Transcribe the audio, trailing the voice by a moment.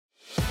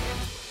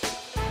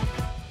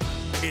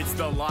It's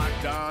the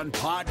Locked On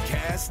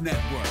Podcast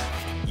Network,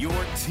 your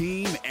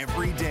team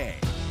every day.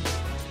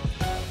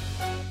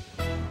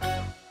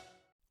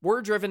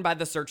 We're driven by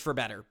the search for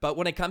better, but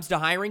when it comes to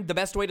hiring, the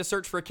best way to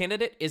search for a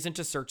candidate isn't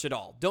to search at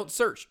all. Don't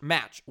search,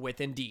 match with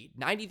Indeed.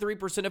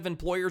 93% of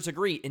employers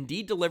agree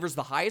Indeed delivers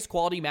the highest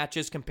quality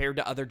matches compared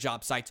to other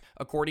job sites,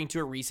 according to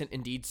a recent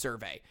Indeed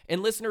survey.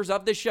 And listeners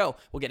of this show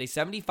will get a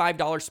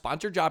 $75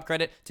 sponsored job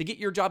credit to get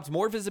your jobs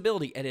more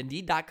visibility at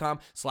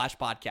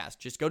Indeed.com/podcast.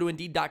 Just go to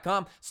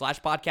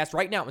Indeed.com/podcast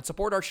right now and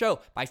support our show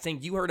by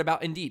saying you heard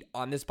about Indeed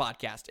on this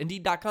podcast.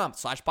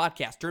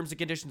 Indeed.com/podcast. Terms and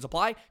conditions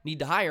apply. Need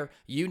to hire?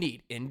 You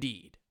need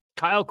Indeed.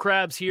 Kyle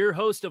Krabs here,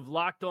 host of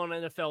Locked On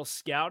NFL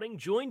Scouting.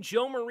 Join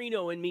Joe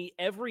Marino and me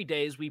every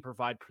day as we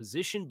provide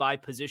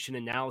position-by-position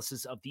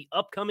analysis of the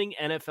upcoming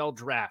NFL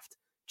Draft.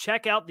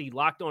 Check out the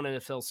Locked On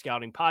NFL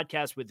Scouting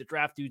podcast with the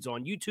Draft Dudes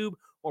on YouTube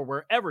or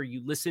wherever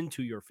you listen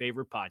to your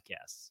favorite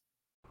podcasts.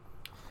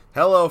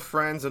 Hello,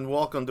 friends, and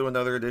welcome to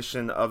another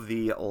edition of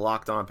the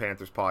Locked On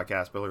Panthers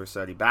podcast. Billy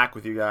Rossetti back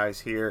with you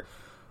guys here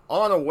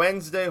on a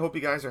Wednesday. Hope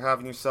you guys are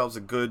having yourselves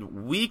a good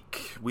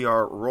week. We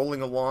are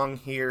rolling along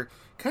here,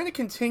 kind of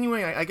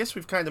continuing. I guess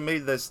we've kind of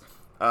made this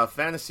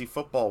fantasy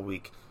football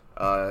week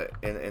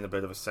in a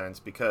bit of a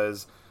sense,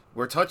 because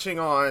we're touching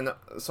on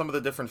some of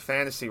the different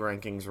fantasy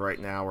rankings right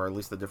now, or at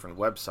least the different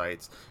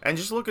websites, and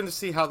just looking to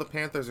see how the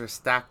Panthers are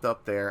stacked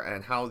up there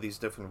and how these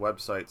different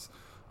websites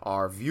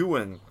are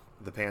viewing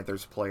the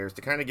Panthers players,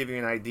 to kind of give you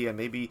an idea,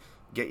 maybe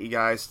get you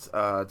guys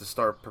to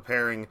start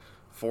preparing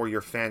for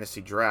your fantasy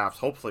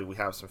drafts. Hopefully we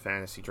have some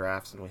fantasy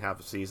drafts and we have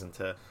a season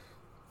to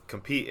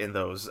compete in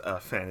those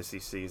fantasy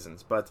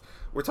seasons. But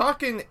we're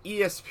talking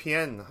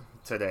ESPN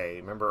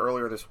today. Remember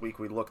earlier this week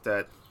we looked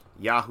at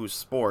Yahoo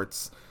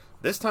Sports.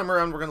 This time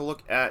around we're going to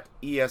look at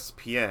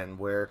ESPN,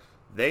 where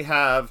they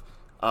have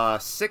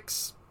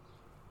six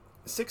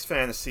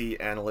fantasy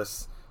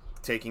analysts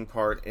taking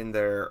part in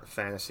their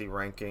fantasy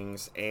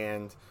rankings.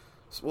 And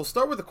we'll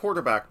start with the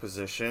quarterback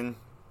position.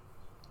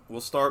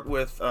 We'll start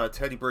with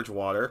Teddy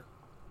Bridgewater,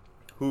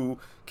 who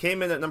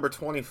came in at number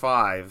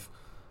 25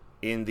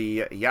 in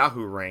the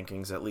Yahoo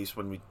rankings, at least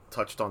when we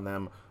touched on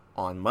them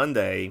on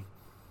Monday.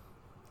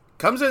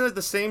 Comes in at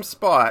the same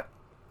spot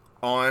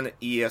on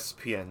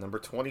ESPN, number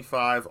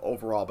 25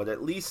 overall, but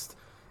at least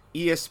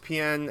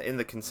ESPN in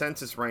the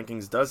consensus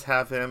rankings does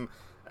have him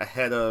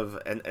ahead of,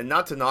 and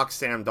not to knock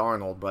Sam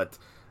Darnold, but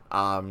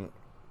I'm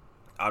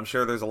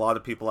sure there's a lot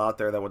of people out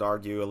there that would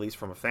argue, at least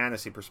from a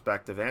fantasy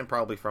perspective and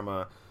probably from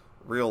a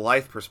real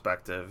life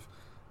perspective,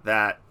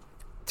 that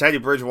Teddy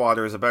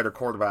Bridgewater is a better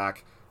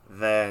quarterback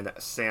than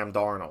Sam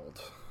Darnold.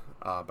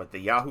 But the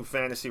Yahoo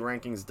Fantasy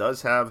Rankings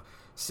does have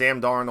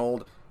Sam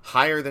Darnold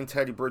higher than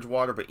Teddy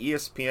Bridgewater, but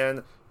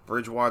ESPN,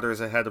 Bridgewater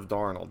is ahead of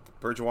Darnold.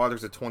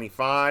 Bridgewater's at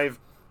 25.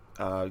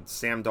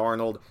 Sam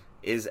Darnold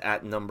is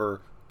at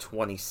number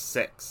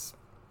 26.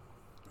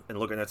 And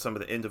looking at some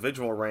of the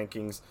individual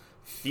rankings,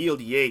 Field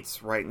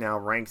Yates right now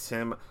ranks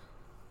him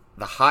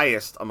the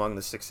highest among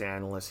the six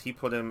analysts. He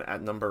put him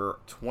at number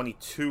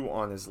 22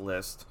 on his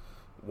list,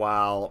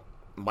 while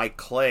Mike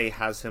Clay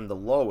has him the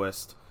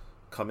lowest,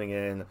 coming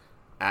in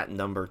at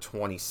number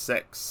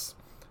 26.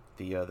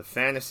 The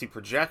fantasy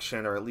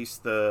projection, or at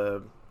least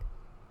the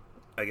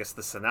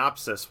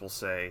synopsis, we'll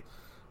say,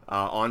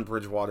 on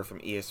Bridgewater from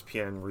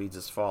ESPN reads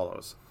as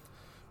follows.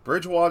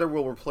 Bridgewater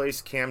will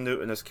replace Cam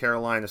Newton as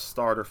Carolina's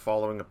starter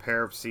following a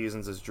pair of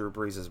seasons as Drew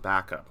Brees'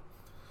 backup.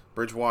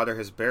 Bridgewater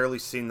has barely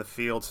seen the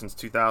field since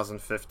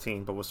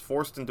 2015, but was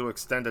forced into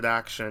extended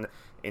action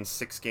in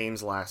 6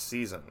 games last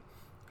season.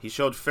 He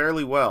showed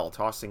fairly well,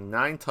 tossing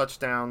 9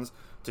 touchdowns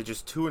to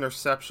just 2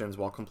 interceptions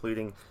while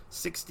completing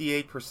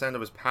 68%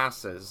 of his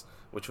passes,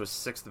 which was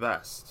 6th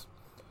best.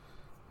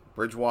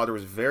 Bridgewater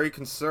was very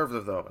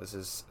conservative, though, as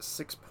his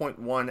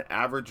 6.1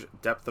 average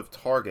depth of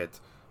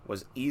target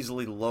was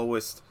easily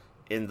lowest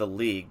in the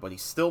league, but he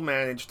still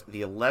managed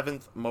the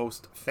 11th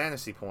most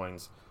fantasy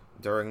points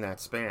during that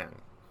span.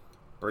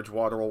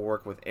 Bridgewater will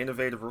work with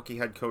innovative rookie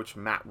head coach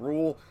Matt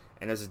Rule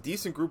and has a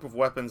decent group of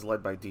weapons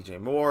led by DJ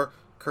Moore,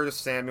 Curtis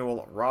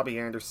Samuel, Robbie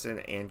Anderson,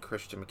 and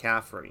Christian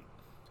McCaffrey.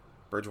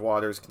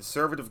 Bridgewater's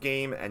conservative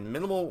game and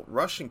minimal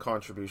rushing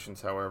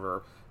contributions,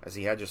 however, as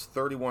he had just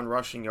 31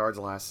 rushing yards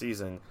last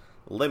season,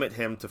 limit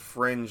him to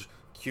fringe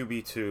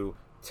QB2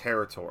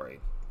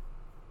 territory.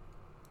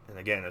 And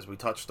again, as we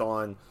touched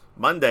on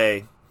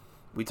Monday,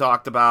 we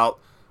talked about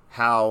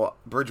how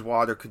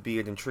Bridgewater could be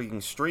an intriguing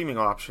streaming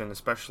option,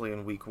 especially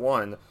in Week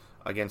 1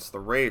 against the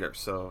Raiders.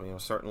 So,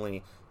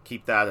 certainly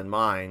keep that in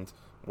mind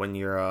when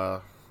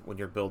you're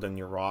building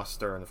your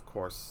roster, and of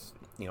course,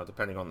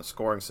 depending on the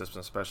scoring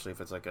system, especially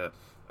if it's like a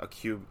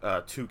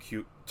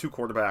two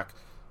quarterback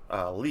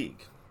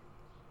league.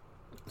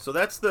 So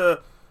that's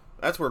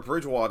where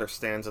Bridgewater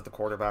stands at the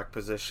quarterback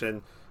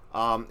position.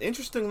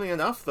 Interestingly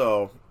enough,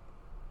 though,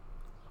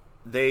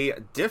 they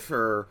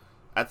differ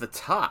at the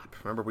top.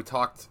 Remember, we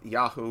talked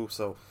Yahoo,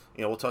 so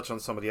we'll touch on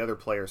some of the other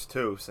players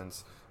too,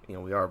 since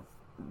we are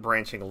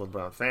branching a little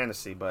bit on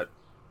fantasy. But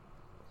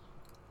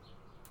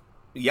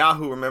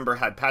Yahoo, remember,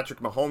 had Patrick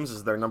Mahomes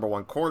as their number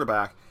 1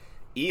 quarterback,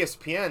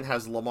 ESPN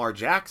has Lamar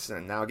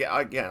Jackson. Now,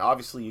 again,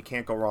 obviously you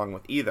can't go wrong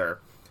with either,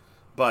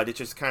 but it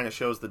just kind of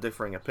shows the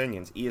differing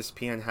opinions.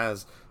 ESPN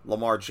has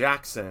Lamar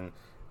Jackson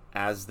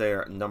as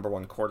their number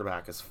one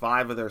quarterback, as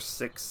 5 of their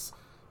 6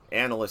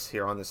 analysts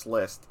here on this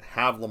list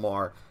have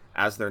Lamar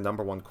as their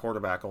number one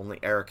quarterback. Only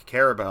Eric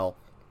Karabell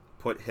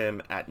put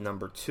him at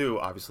number 2,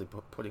 obviously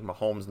putting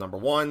Mahomes number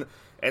 1,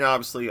 and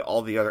obviously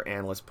all the other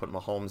analysts put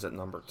Mahomes at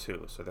number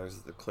 2, so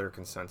there's the clear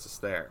consensus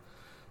there.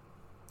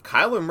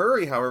 Kyler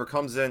Murray, however,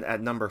 comes in at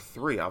number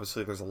 3.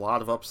 Obviously, there's a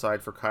lot of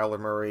upside for Kyler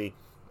Murray,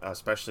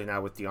 especially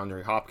now with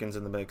DeAndre Hopkins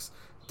in the mix.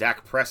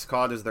 Dak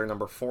Prescott is their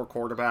number 4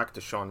 quarterback,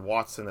 Deshaun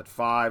Watson at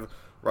 5,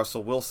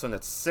 Russell Wilson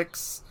at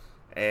 6,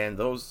 and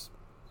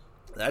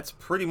that's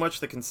pretty much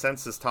the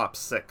consensus top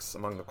 6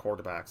 among the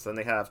quarterbacks. Then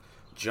they have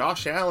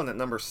Josh Allen at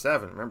number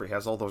 7. Remember, he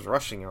has all those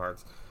rushing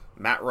yards.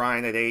 Matt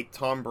Ryan at 8,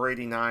 Tom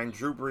Brady 9,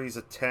 Drew Brees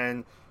at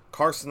 10,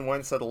 Carson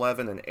Wentz at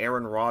 11, and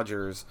Aaron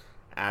Rodgers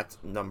at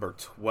number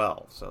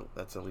 12. So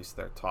that's at least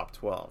their top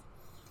 12.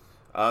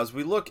 As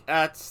we look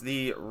at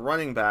the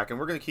running back, and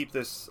we're going to keep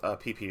this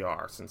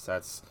PPR since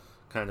that's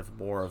kind of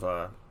more of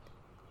a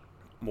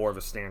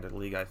standard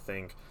league, I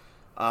think.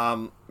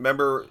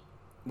 Remember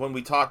when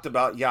we talked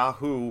about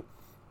Yahoo,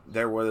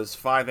 there was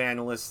 5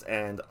 analysts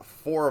and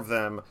 4 of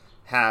them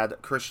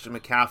had Christian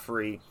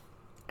McCaffrey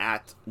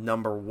at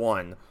number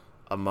 1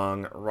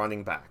 among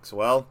running backs.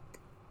 Well,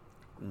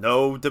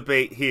 no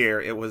debate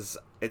here.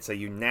 It's a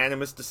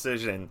unanimous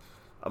decision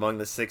among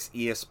the 6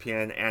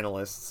 ESPN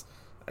analysts.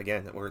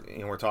 Again,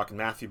 we're talking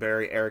Matthew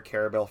Berry, Eric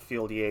Karabell,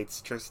 Field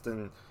Yates,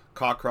 Tristan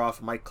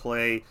Cockcroft, Mike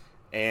Clay,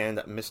 and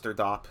Mr.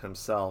 Dopp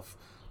himself.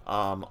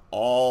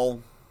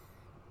 All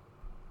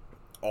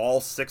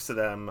 6 of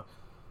them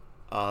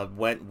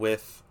went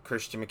with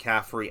Christian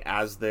McCaffrey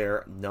as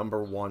their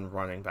number 1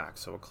 running back.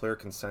 So a clear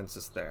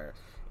consensus there.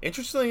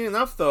 Interestingly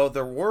enough, though,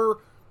 there were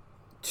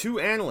 2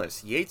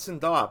 analysts, Yates and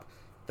Dopp,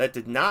 that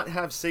did not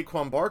have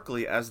Saquon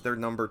Barkley as their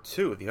number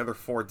 2. The other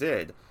 4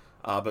 did.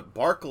 But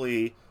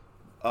Barkley,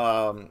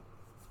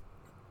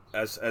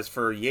 as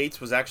for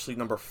Yates, was actually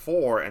number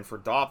 4, and for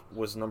Dopp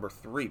was number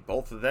 3.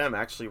 Both of them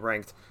actually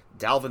ranked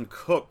Dalvin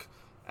Cook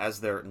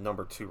as their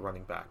number 2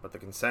 running back. But the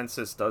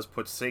consensus does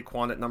put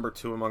Saquon at number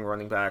 2 among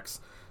running backs,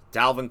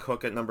 Dalvin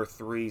Cook at number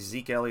 3,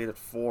 Zeke Elliott at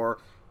 4,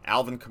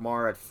 Alvin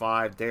Kamara at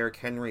 5, Derrick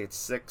Henry at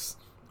 6,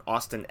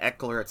 Austin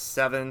Eckler at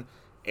 7,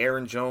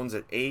 Aaron Jones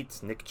at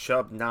 8, Nick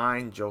Chubb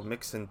 9, Joe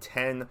Mixon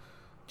 10,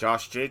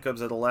 Josh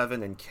Jacobs at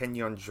 11, and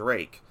Kenyon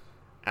Drake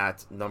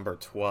at number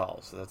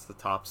 12. So that's the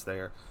tops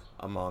there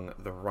among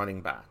the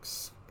running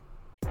backs.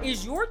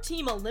 Is your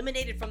team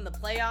eliminated from the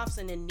playoffs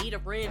and in need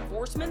of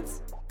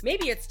reinforcements?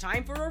 Maybe it's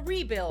time for a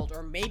rebuild,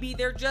 or maybe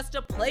they're just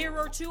a player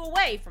or 2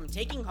 away from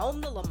taking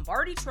home the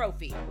Lombardi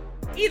Trophy.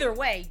 Either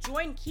way,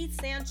 join Keith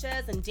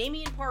Sanchez and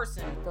Damian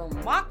Parson for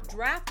Mock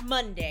Draft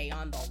Monday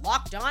on the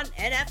Locked On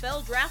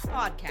NFL Draft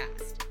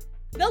Podcast.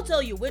 They'll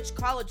tell you which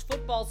college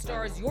football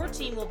stars your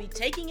team will be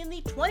taking in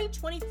the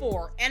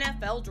 2024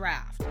 NFL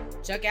Draft.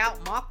 Check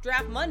out Mock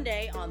Draft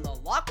Monday on the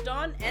Locked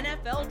On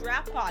NFL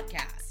Draft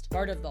Podcast,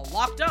 part of the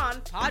Locked On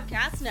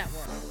Podcast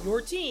Network, your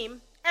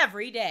team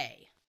every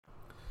day.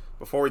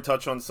 Before we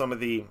touch on some of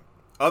the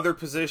other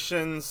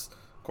positions,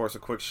 of course, a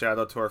quick shout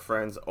out to our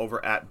friends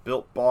over at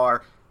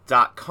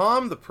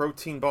BuiltBar.com, the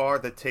protein bar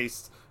that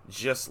tastes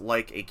just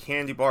like a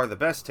candy bar, the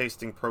best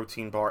tasting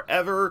protein bar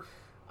ever.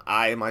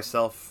 I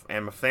myself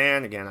am a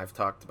fan. Again, I've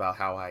talked about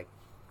how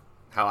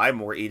I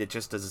more eat it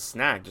just as a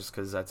snack, just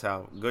because that's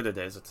how good it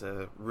is. It's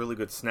a really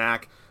good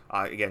snack.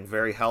 Again,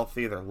 very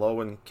healthy. They're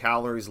low in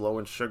calories, low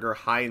in sugar,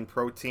 high in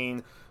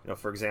protein.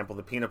 For example,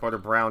 the peanut butter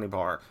brownie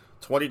bar,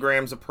 20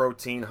 grams of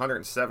protein,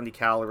 170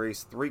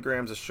 calories, 3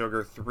 grams of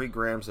sugar, 3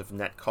 grams of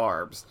net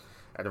carbs.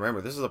 And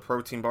remember, this is a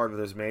protein bar that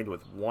is made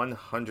with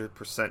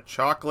 100%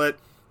 chocolate,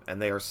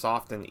 and they are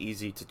soft and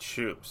easy to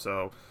chew.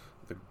 So,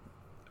 the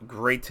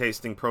great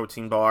tasting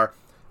protein bar.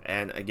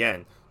 And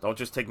again, don't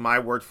just take my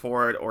word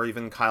for it or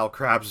even Kyle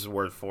Krabs'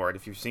 word for it.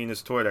 If you've seen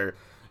his Twitter,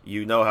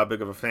 you know how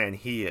big of a fan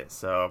he is.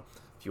 So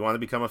if you want to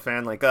become a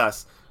fan like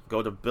us,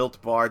 go to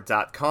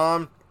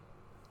BuiltBar.com,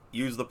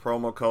 use the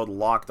promo code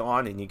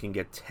LOCKEDON, and you can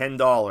get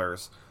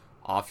 $10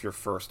 off your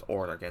first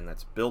order. Again,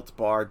 that's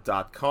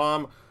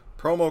BuiltBar.com,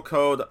 promo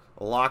code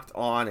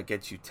LOCKEDON. It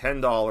gets you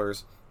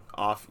 $10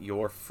 off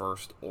your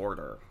first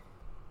order.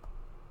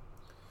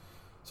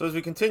 So as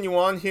we continue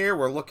on here,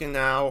 we're looking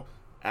now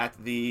at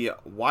the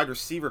wide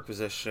receiver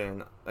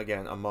position,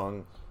 again,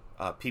 among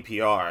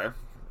PPR.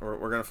 We're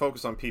going to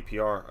focus on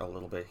PPR a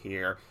little bit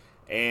here.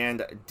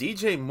 And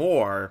DJ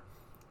Moore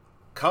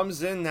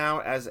comes in now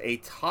as a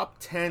top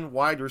 10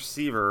 wide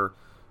receiver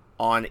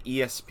on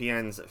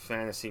ESPN's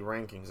fantasy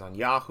rankings. On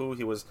Yahoo,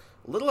 he was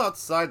a little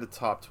outside the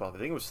top 12. I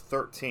think it was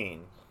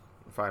 13,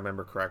 if I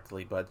remember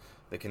correctly. But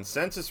the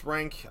consensus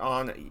rank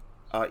on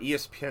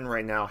ESPN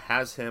right now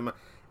has him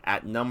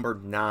at number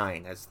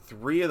 9, as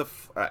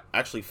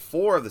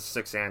 4 of the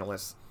 6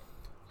 analysts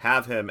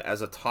have him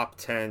as a top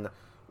 10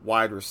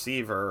 wide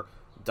receiver.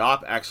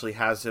 Dopp actually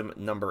has him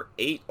number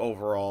 8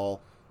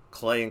 overall,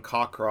 Clay and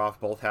Cockcroft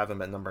both have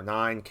him at number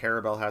 9.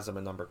 Carabel has him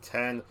at number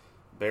 10.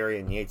 Barry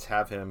and Yates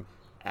have him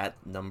at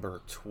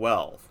number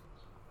 12.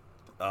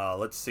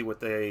 Let's see what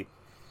they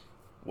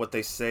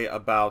say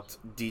about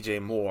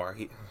DJ Moore.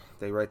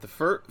 They write, the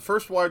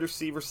first wide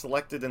receiver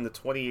selected in the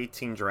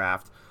 2018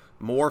 draft,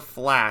 Moore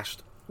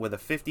flashed with a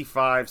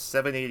 55,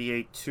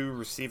 788, 2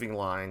 receiving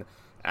line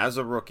as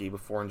a rookie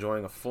before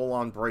enjoying a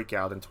full-on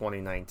breakout in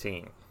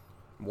 2019.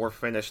 Moore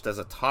finished as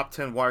a top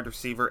 10 wide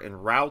receiver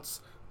in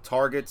routes,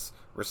 targets,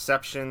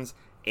 receptions,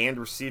 and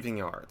receiving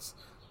yards.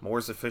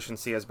 Moore's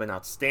efficiency has been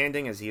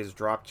outstanding as he has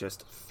dropped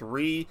just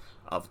 3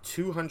 of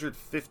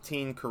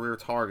 215 career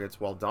targets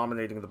while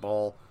dominating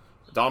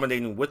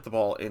with the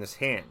ball in his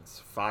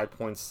hands,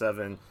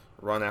 5.7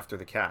 run after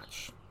the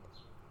catch.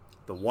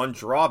 The one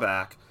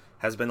drawback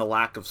has been the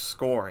lack of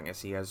scoring,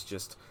 as he has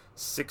just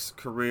 6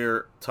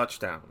 career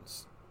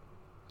touchdowns,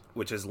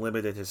 which has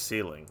limited his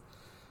ceiling.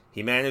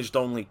 He managed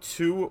only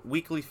 2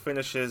 weekly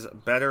finishes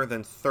better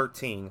than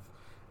 13th,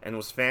 and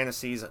was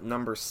Fantasy's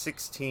number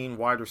 16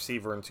 wide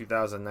receiver in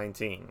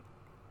 2019.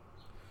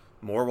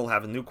 Moore will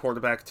have a new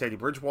quarterback, Teddy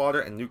Bridgewater,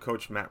 and new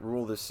coach Matt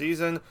Rule this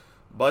season,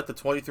 but the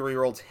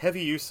 23-year-old's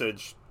heavy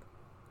usage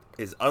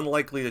is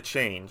unlikely to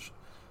change,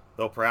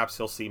 though perhaps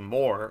he'll see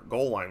more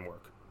goal line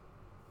work.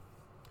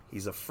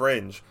 He's a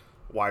fringe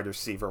wide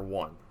receiver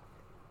 1.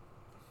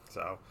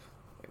 So,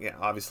 again,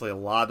 obviously a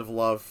lot of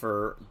love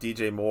for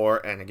DJ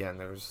Moore, and again,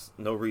 there's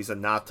no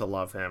reason not to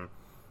love him.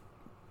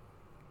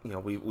 You know,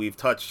 we've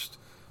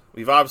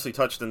obviously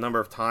touched a number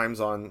of times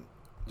on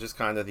just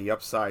kind of the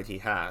upside he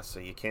has, so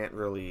you can't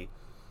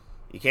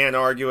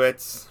argue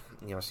it.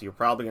 You know, so you're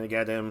probably going to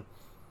get him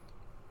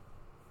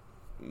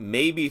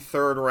maybe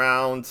 3rd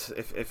round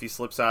if he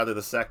slips out of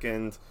the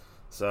 2nd.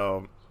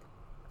 So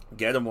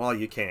get him while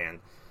you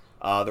can.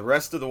 The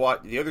rest of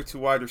the other 2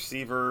 wide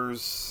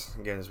receivers,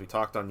 again, as we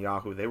talked on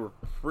Yahoo, they were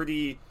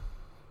pretty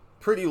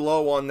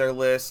low on their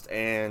list,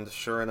 and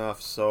sure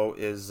enough, so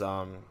is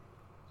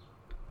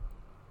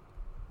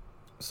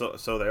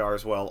So they are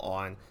as well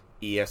on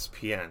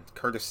ESPN.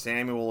 Curtis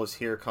Samuel is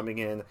here, coming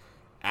in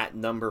at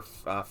number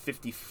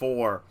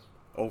 54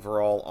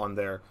 overall on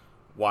their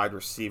wide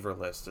receiver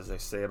list. As they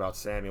say about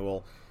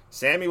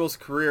Samuel's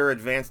career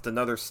advanced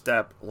another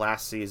step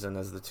last season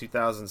as the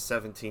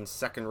 2017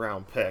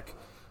 second-round pick.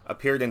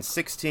 Appeared in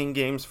 16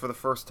 games for the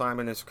first time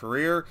in his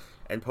career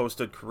and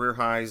posted career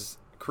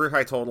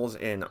high totals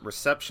in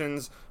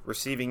receptions,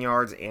 receiving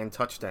yards, and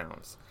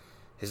touchdowns.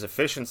 His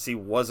efficiency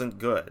wasn't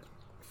good.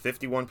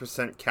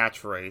 51%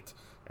 catch rate,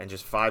 and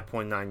just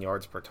 5.9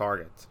 yards per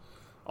target.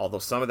 Although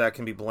some of that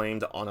can be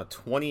blamed on a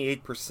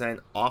 28%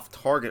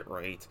 off-target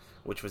rate,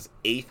 which was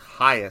 8th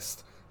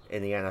highest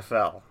in the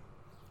NFL.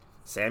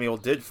 Samuel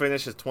did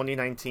finish as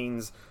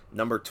 2019's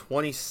number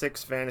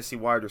 26 fantasy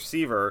wide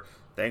receiver,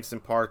 thanks in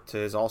part to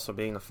his also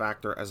being a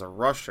factor as a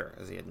rusher,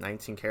 as he had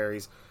 19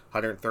 carries,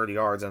 130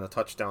 yards, and a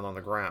touchdown on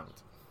the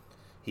ground.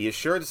 He is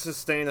sure to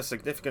sustain a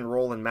significant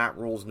role in Matt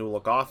Rule's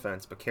new-look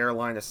offense, but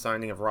Carolina's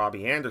signing of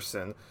Robbie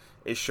Anderson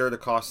is sure to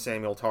cost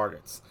Samuel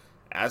targets.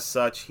 As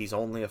such, he's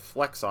only a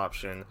flex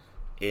option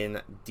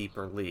in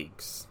deeper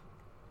leagues.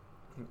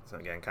 So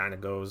again, kind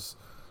of goes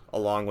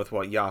along with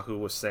what Yahoo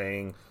was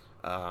saying.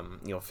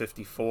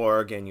 54,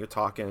 again, you're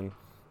talking,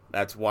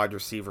 that's wide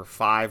receiver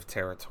 5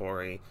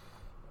 territory.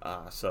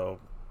 So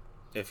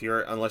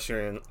unless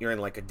you're in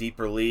like a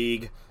deeper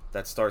league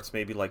that starts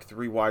maybe like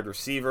 3 wide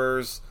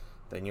receivers,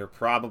 then you're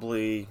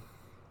probably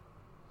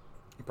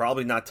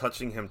not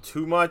touching him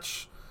too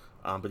much.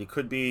 But he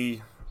could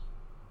be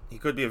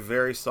a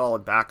very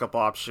solid backup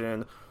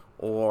option,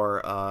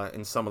 or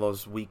in some of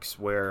those weeks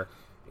where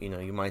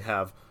you might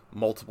have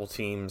multiple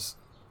teams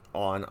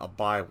on a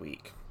bye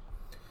week.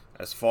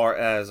 As far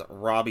as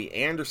Robbie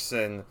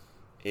Anderson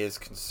is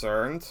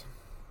concerned,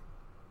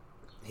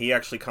 he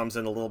actually comes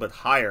in a little bit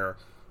higher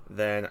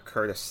than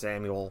Curtis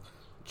Samuel,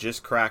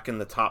 just cracking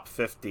the top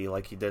 50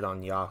 like he did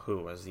on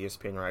Yahoo. As the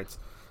ESPN writes,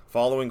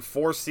 following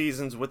 4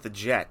 seasons with the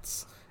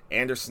Jets,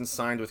 Anderson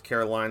signed with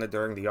Carolina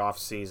during the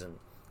offseason.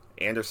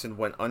 Anderson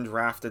went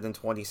undrafted in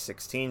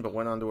 2016, but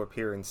went on to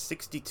appear in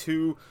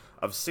 62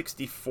 of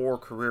 64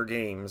 career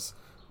games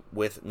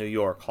with New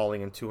York,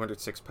 hauling in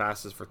 206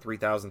 passes for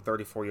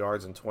 3,034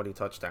 yards and 20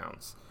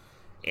 touchdowns.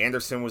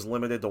 Anderson was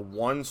limited to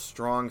 1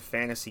 strong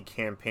fantasy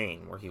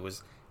campaign, where he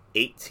was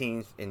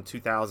 18th in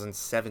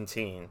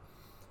 2017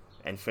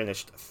 and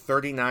finished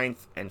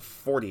 39th and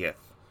 40th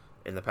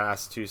in the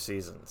past 2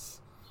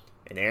 seasons.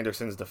 In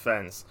Anderson's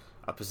defense,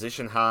 a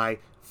position-high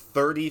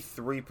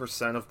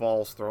 33% of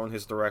balls thrown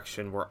his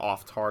direction were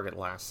off target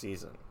last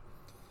season.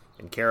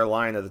 In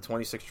Carolina, the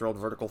 26-year-old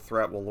vertical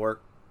threat will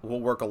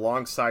work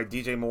alongside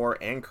DJ Moore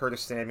and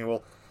Curtis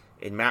Samuel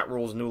in Matt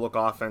Rule's new-look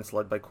offense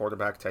led by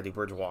quarterback Teddy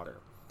Bridgewater.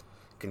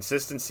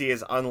 Consistency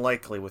is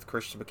unlikely with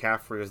Christian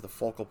McCaffrey as the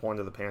focal point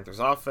of the Panthers'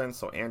 offense,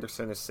 so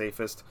Anderson is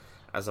safest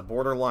as a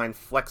borderline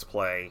flex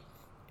play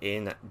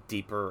in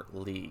deeper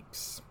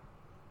leagues.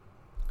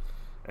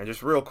 And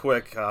just real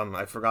quick,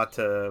 I forgot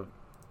to,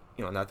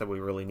 not that we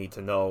really need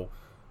to know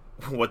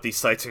what these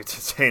sites are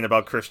saying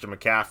about Christian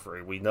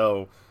McCaffrey. We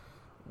know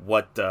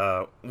what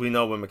we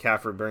know what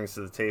McCaffrey brings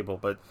to the table.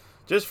 But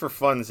just for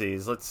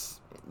funsies, let's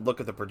look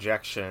at the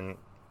projection,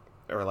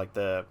 or like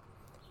the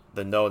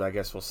note, I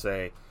guess we'll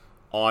say,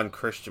 on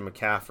Christian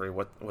McCaffrey,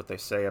 what they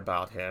say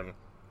about him.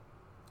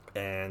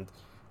 And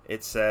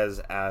it says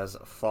as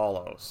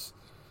follows.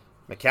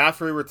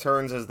 McCaffrey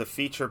returns as the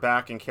feature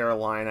back in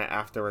Carolina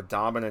after a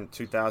dominant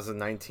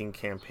 2019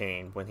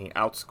 campaign when he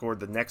outscored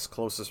the next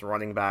closest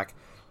running back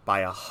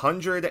by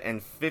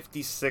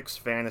 156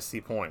 fantasy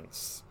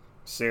points.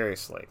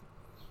 Seriously.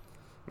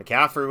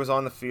 McCaffrey was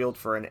on the field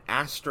for an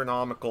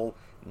astronomical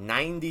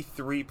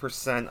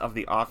 93% of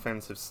the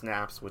offensive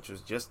snaps, which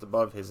was just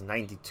above his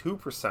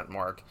 92%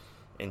 mark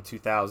in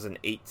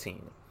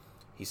 2018.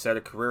 He set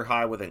a career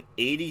high with an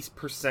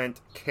 80%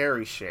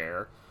 carry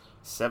share,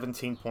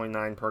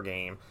 17.9 per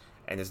game,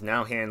 and has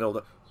now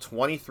handled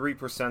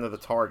 23% of the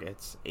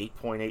targets,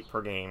 8.8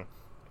 per game,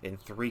 in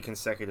 3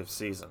 consecutive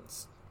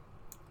seasons.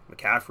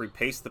 McCaffrey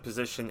paced the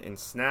position in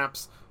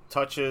snaps,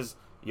 touches,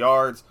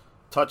 yards,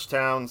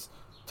 touchdowns,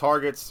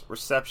 targets,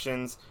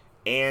 receptions,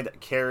 and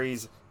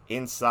carries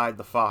inside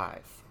the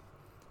 5.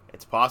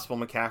 It's possible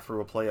McCaffrey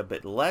will play a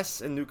bit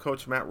less in new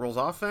coach Matt Rule's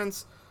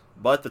offense,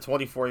 but the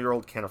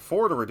 24-year-old can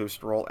afford a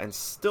reduced role and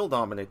still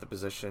dominate the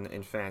position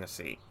in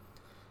fantasy.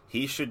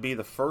 He should be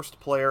the first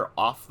player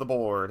off the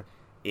board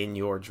in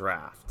your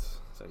draft.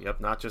 So, yep,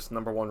 not just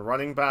number 1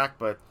 running back,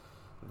 but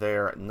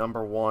their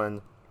number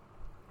 1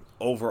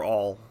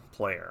 overall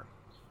player.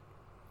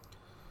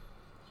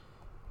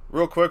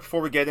 Real quick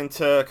before we get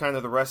into kind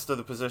of the rest of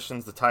the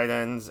positions, the tight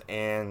ends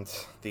and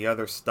the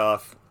other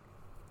stuff,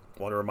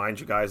 I want to remind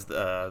you guys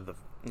what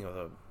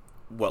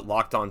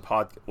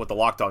the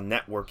Locked On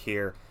Network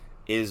here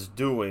is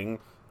doing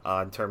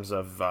in terms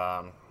of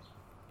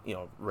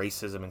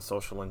racism and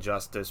social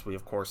injustice. We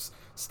of course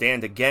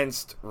stand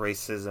against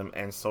racism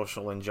and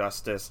social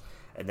injustice,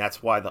 and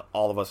that's why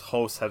all of us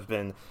hosts have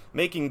been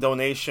making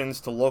donations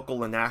to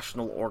local and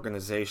national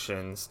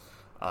organizations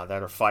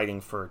that are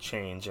fighting for a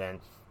change.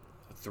 And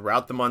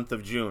throughout the month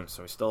of June,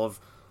 so we still have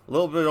a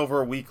little bit over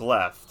a week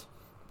left,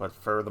 but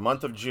for the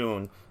month of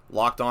June,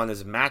 Locked On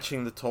is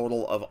matching the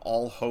total of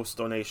all host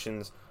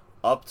donations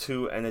up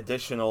to an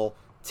additional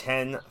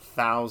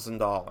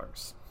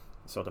 $10,000.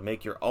 So to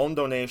make your own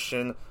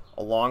donation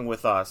along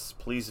with us,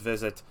 please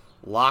visit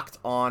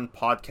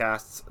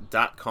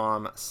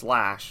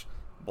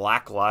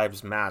lockedonpodcasts.com/Black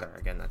Lives Matter.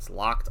 Again, that's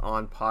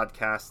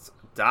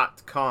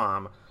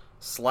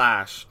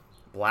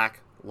lockedonpodcasts.com/Black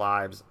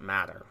Lives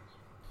Matter.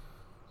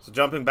 So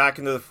jumping back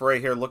into the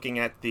fray here, looking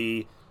at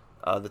the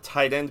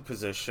tight end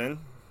position.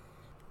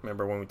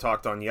 Remember when we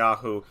talked on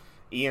Yahoo,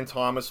 Ian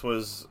Thomas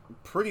was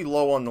pretty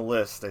low on the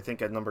list, I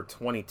think at number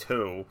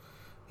 22.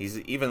 He's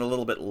even a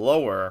little bit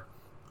lower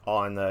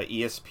on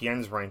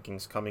ESPN's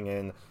rankings, coming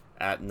in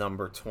at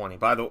number 20.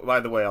 By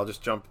the way, I'll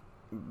just jump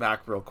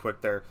back real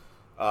quick there.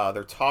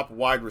 Their top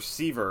wide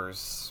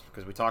receivers,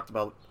 because we talked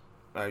about,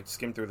 I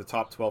skimmed through the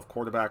top 12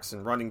 quarterbacks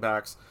and running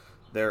backs.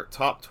 Their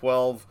top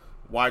 12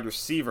 wide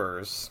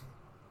receivers,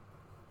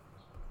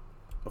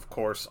 of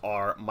course,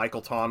 are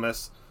Michael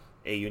Thomas,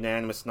 a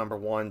unanimous number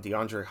 1.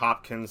 DeAndre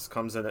Hopkins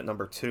comes in at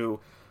number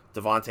 2.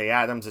 Devontae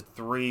Adams at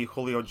 3.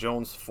 Julio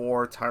Jones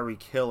 4.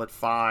 Tyreek Hill at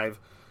 5.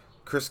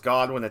 Chris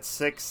Godwin at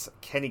 6.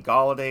 Kenny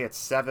Golladay at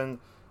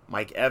 7.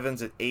 Mike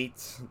Evans at 8.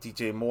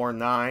 DJ Moore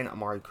 9.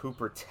 Amari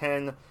Cooper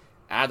 10.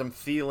 Adam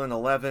Thielen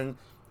 11.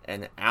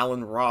 And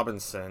Allen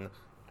Robinson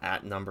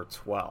at number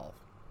 12.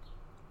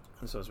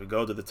 And so as we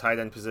go to the tight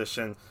end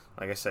position,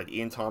 like I said,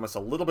 Ian Thomas a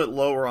little bit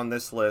lower on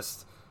this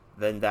list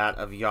than that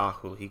of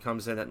Yahoo. He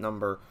comes in at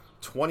number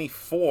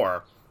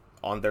 24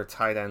 on their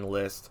tight end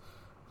list.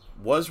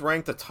 Was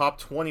ranked a top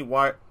 20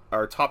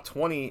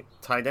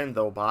 tight end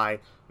though by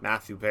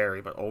Matthew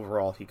Berry, but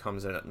overall he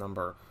comes in at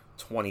number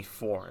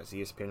 24. As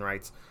ESPN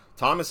writes,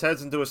 Thomas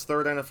heads into his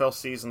 3rd NFL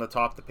season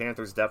atop the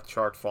Panthers depth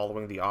chart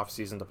following the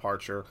offseason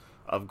departure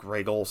of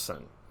Greg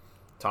Olsen.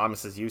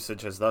 Thomas's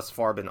usage has thus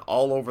far been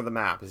all over the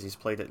map, as he's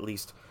played at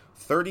least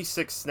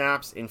 36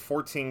 snaps in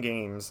 14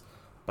 games,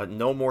 but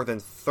no more than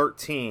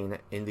 13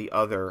 in the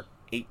other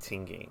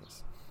 18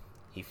 games.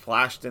 He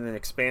flashed in an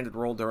expanded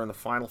role during the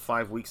final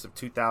 5 weeks of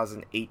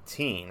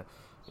 2018,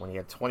 when he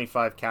had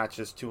 25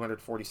 catches,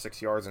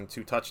 246 yards, and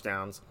 2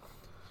 touchdowns,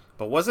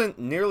 but wasn't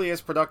nearly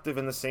as productive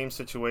in the same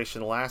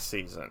situation last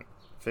season.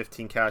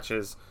 15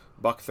 catches,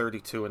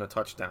 $132, and a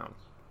touchdown.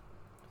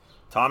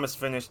 Thomas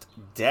finished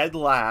dead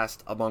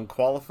last among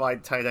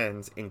qualified tight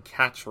ends in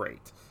catch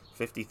rate,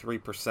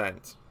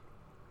 53%.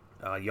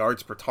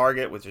 Yards per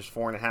target, which is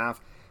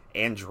 4.5,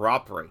 and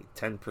drop rate,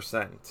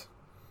 10%.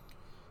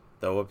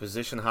 Though a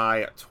position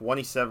high,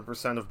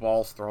 27% of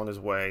balls thrown his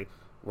way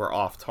were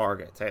off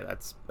target. Hey,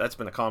 that's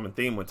been a common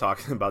theme when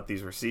talking about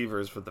these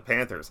receivers for the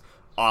Panthers.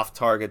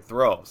 Off-target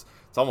throws.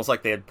 It's almost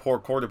like they had poor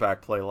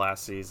quarterback play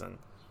last season.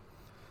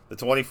 The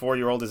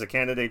 24-year-old is a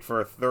candidate for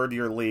a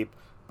 3rd-year leap,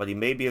 but he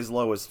may be as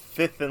low as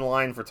 5th in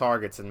line for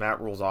targets in Matt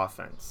Rule's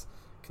offense.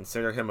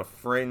 Consider him a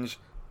fringe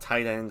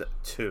tight end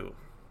 2.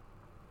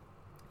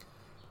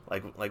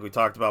 Like we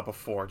talked about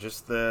before,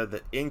 just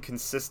the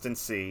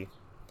inconsistency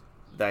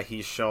that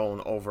he's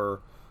shown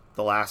over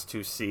the last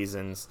 2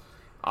 seasons.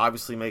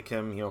 Obviously make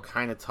him,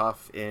 kind of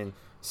tough in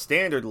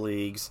standard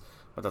leagues.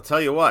 But I'll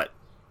tell you what,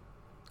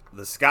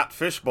 the Scott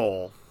Fish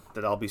Bowl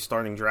that I'll be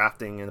starting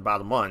drafting in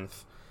about a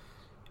month,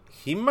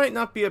 he might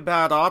not be a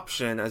bad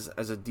option as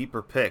a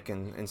deeper pick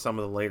in some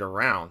of the later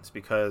rounds,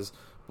 because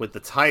with the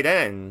tight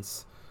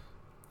ends,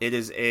 it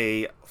is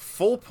a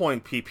full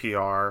point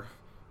PPR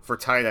for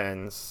tight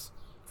ends,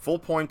 full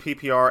point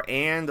PPR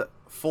and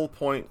full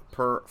point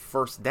per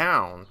first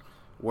down,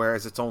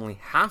 whereas it's only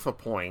half a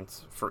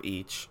point for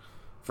each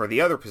for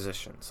the other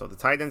position. So the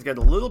tight ends get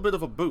a little bit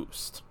of a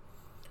boost.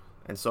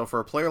 And so for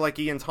a player like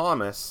Ian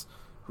Thomas,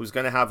 who's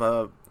going to have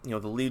the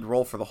lead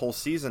role for the whole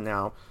season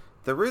now,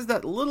 there is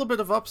that little bit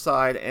of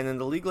upside. And in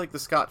the league like the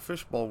Scott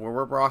Fish Bowl, where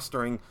we're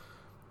rostering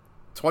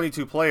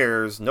 22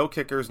 players, no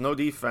kickers, no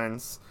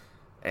defense,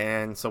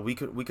 and so we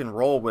can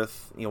roll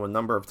with a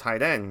number of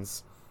tight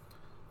ends,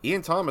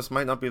 Ian Thomas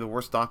might not be the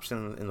worst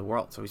option in the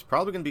world. So he's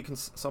probably going to be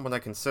someone I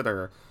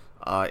consider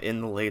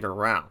in the later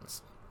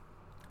rounds.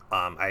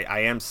 I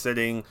am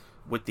sitting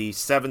with the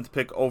 7th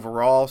pick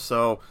overall,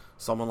 so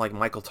someone like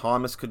Michael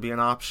Thomas could be an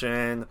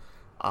option.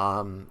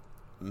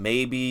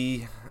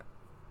 Maybe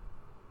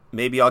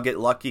I'll get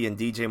lucky and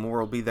DJ Moore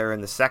will be there in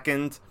the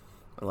 2nd,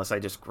 unless I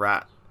just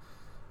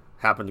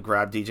happen to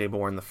grab DJ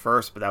Moore in the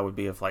 1st, but that would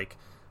be if a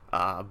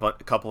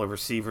couple of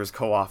receivers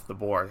go off the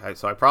board.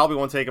 So I probably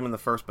won't take him in the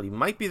 1st, but he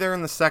might be there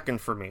in the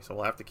 2nd for me, so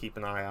we'll have to keep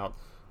an eye out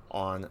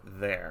on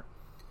there.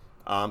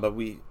 But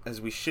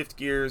as we shift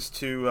gears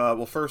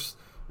to, first,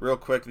 real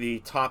quick, the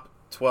top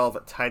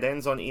 12 tight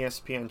ends on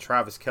ESPN.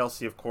 Travis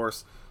Kelce, of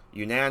course,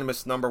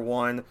 unanimous number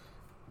 1.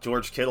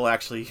 George Kittle,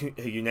 actually,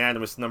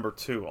 unanimous number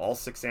 2. All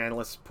 6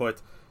 analysts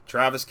put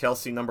Travis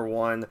Kelce number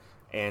 1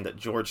 and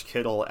George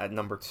Kittle at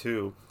number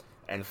 2.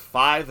 And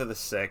 5 of the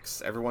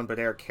 6, everyone but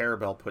Eric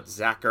Carabell, put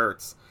Zach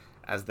Ertz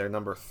as their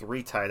number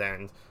 3 tight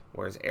end,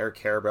 whereas Eric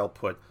Carabell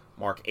put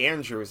Mark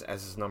Andrews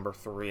as his number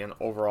 3, and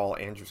overall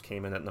Andrews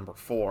came in at number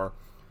 4.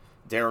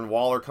 Darren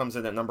Waller comes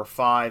in at number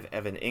 5,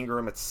 Evan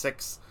Ingram at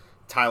 6,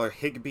 Tyler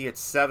Higbee at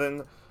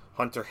 7,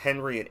 Hunter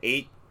Henry at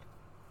 8,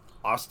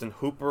 Austin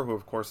Hooper, who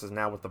of course is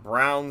now with the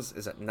Browns,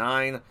 is at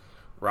 9,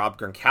 Rob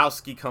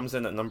Gronkowski comes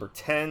in at number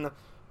 10,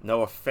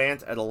 Noah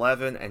Fant at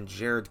 11, and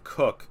Jared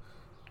Cook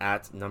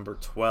at number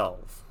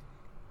 12.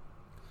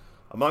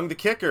 Among the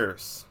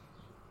kickers,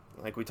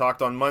 like we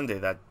talked on Monday,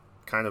 that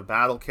kind of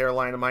battle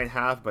Carolina might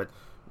have, but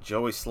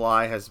Joey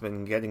Sly has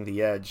been getting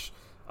the edge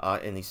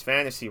in these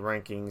fantasy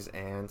rankings,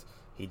 and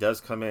he does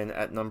come in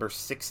at number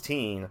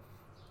 16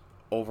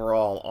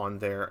 overall on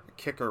their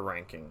kicker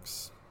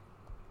rankings.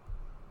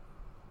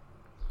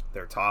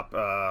 Their top,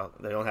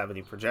 they don't have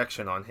any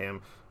projection on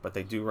him, but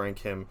they do rank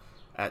him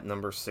at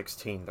number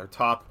 16. Their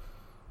top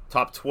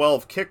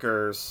 12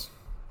 kickers: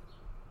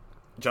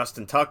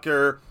 Justin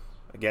Tucker,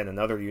 again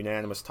another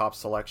unanimous top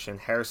selection;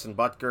 Harrison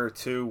Butker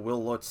 2,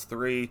 Will Lutz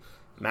 3,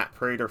 Matt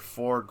Prater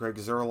 4, Greg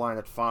Zuerlein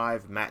at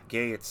 5, Matt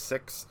Gay at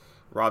 6,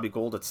 Robbie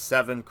Gould at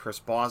 7, Chris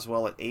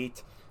Boswell at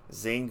 8,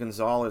 Zane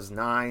Gonzalez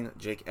 9,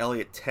 Jake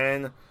Elliott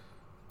 10,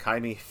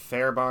 Kaimi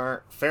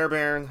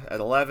Fairbairn at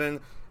 11,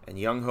 and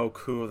Young-Ho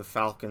Koo of the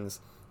Falcons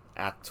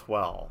at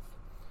 12.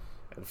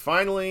 And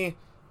finally,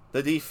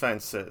 the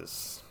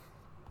defenses.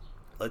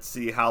 Let's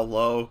see how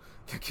low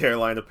the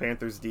Carolina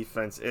Panthers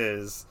defense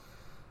is.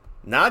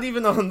 Not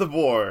even on the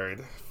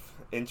board.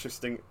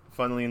 Interesting,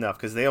 funnily enough,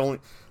 because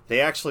they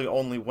actually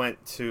only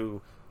went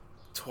to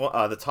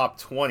the top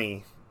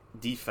 20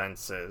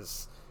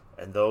 defenses,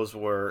 and those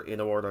were in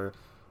order: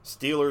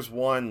 Steelers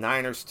 1,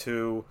 Niners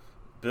 2,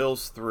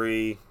 Bills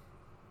 3.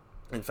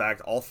 In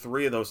fact, all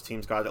 3 of those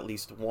teams got at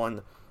least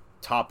one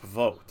top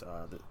vote.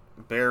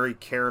 Barry,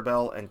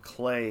 Carabell, and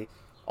Clay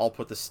all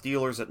put the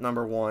Steelers at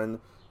number 1.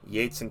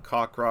 Yates and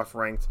Cockcroft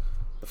ranked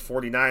the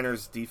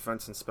 49ers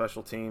defense and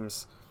special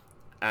teams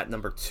at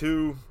number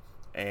 2.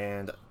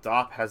 And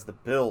Dopp has the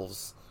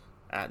Bills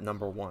at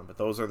number 1. But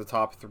those are the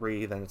top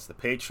 3. Then it's the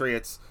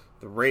Patriots,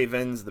 the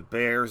Ravens, the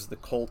Bears, the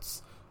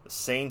Colts, the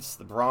Saints,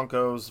 the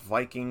Broncos,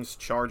 Vikings,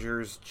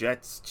 Chargers,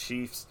 Jets,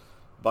 Chiefs,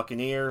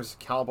 Buccaneers,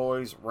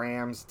 Cowboys,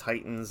 Rams,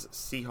 Titans,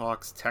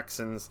 Seahawks,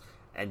 Texans,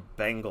 and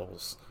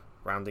Bengals,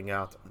 rounding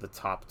out the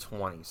top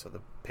 20. So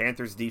the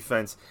Panthers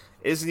defense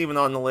isn't even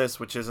on the list,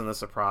 which isn't a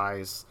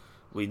surprise.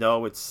 We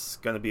know it's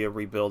going to be a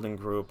rebuilding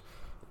group.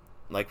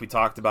 Like we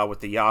talked about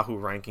with the Yahoo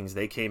rankings,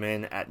 they came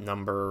in at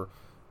number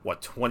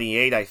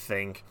 28, I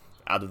think,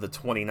 out of the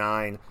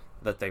 29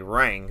 that they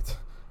ranked,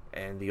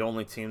 and the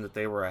only team that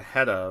they were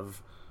ahead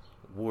of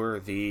were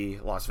the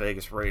Las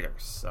Vegas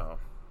Raiders. So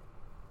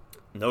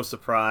no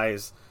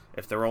surprise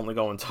if they're only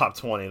going top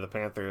 20, the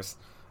Panthers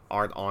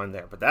aren't on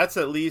there. But that's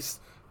at least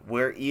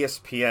where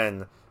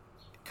ESPN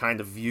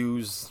kind of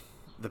views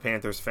the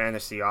Panthers'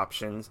 fantasy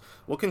options.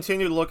 We'll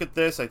continue to look at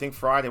this. I think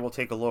Friday we'll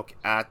take a look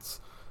at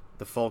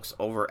the folks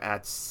over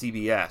at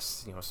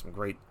CBS. Some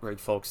great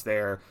folks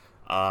there.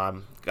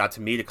 Got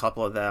to meet a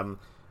couple of them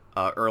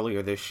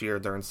earlier this year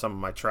during some of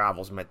my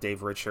travels. Met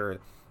Dave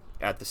Richard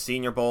at the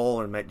Senior Bowl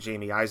and met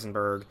Jamie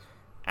Eisenberg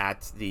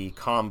at the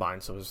Combine,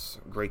 so it was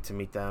great to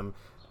meet them.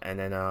 And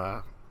then,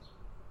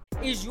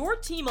 Is your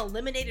team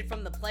eliminated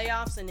from the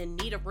playoffs and in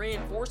need of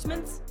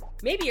reinforcements?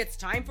 Maybe it's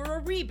time for a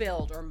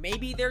rebuild, or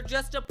maybe they're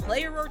just a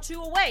player or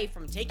two away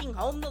from taking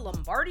home the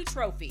Lombardi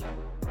Trophy.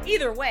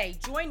 Either way,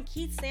 join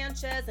Keith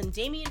Sanchez and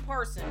Damian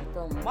Parson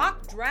for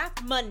Mock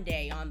Draft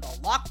Monday on the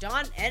Locked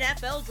On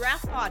NFL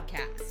Draft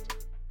Podcast.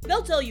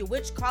 They'll tell you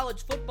which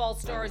college football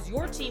stars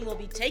your team will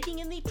be taking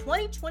in the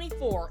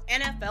 2024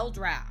 NFL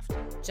Draft.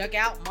 Check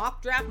out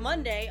Mock Draft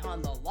Monday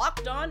on the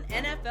Locked On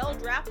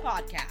NFL Draft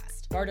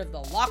Podcast, part of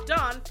the Locked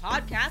On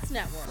Podcast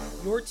Network.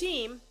 Your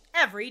team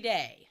every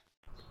day.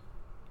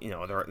 You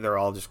know, they're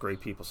all just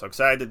great people. So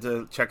excited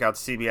to check out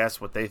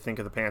CBS, what they think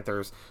of the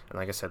Panthers. And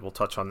like I said, we'll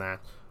touch on that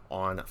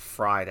on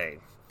Friday.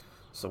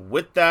 So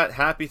with that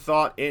happy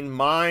thought in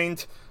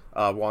mind,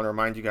 I want to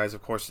remind you guys,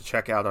 of course, to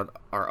check out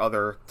our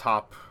other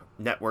top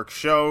network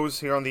shows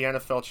here on the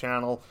NFL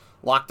channel.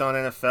 Locked On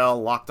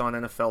NFL, Locked On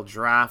NFL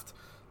Draft,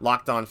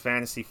 Locked On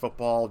Fantasy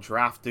Football,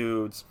 Draft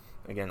Dudes.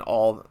 Again,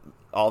 all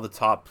the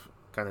top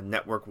kind of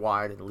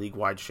network-wide and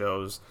league-wide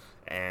shows.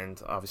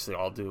 And obviously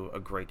all do a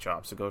great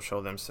job. So go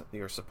show them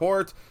your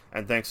support.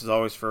 And thanks as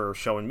always for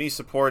showing me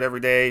support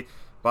every day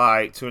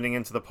by tuning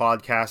into the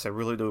podcast. I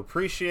really do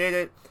appreciate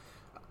it.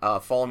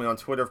 Follow me on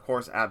Twitter, of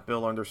course, at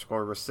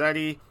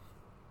Bill_Rossetti.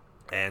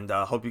 And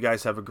hope you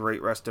guys have a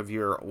great rest of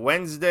your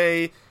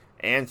Wednesday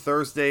and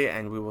Thursday.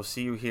 And we will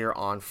see you here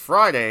on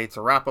Friday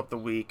to wrap up the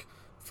week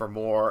for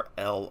more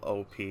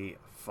LOP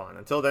fun.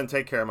 Until then,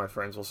 take care, my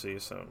friends. We'll see you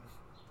soon.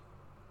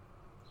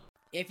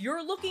 If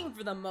you're looking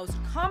for the most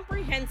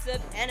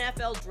comprehensive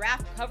NFL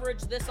draft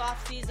coverage this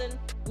offseason,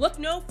 look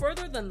no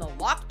further than the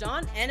Locked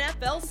On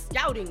NFL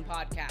Scouting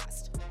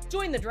Podcast.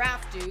 Join the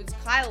draft dudes,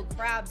 Kyle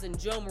Krabs and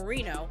Joe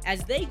Marino, as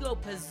they go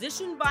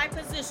position by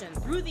position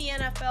through the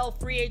NFL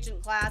free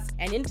agent class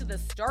and into the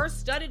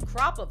star-studded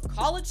crop of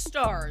college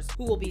stars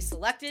who will be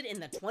selected in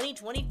the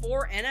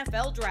 2024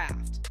 NFL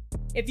Draft.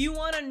 If you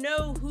want to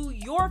know who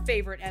your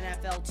favorite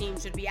NFL team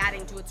should be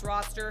adding to its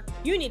roster,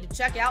 you need to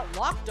check out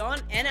Locked On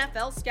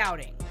NFL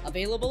Scouting,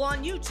 available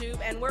on YouTube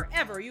and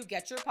wherever you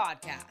get your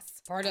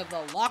podcasts. Part of the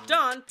Locked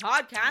On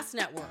Podcast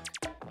Network.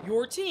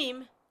 Your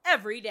team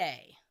every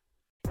day.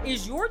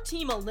 Is your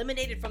team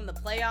eliminated from the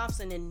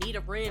playoffs and in need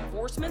of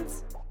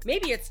reinforcements?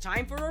 Maybe it's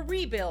time for a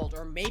rebuild,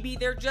 or maybe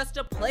they're just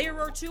a player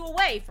or two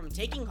away from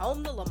taking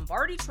home the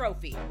Lombardi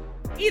Trophy.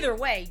 Either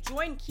way,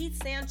 join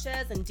Keith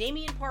Sanchez and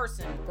Damian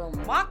Parson for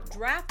Mock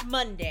Draft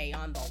Monday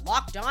on the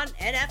Locked On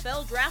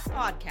NFL Draft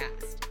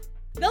Podcast.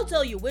 They'll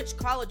tell you which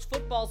college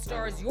football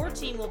stars your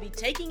team will be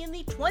taking in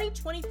the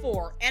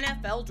 2024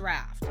 NFL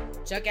Draft.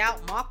 Check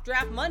out Mock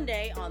Draft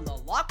Monday on the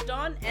Locked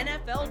On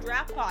NFL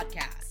Draft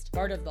Podcast,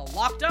 part of the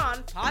Locked On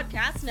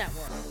Podcast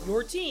Network.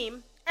 Your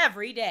team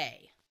every day.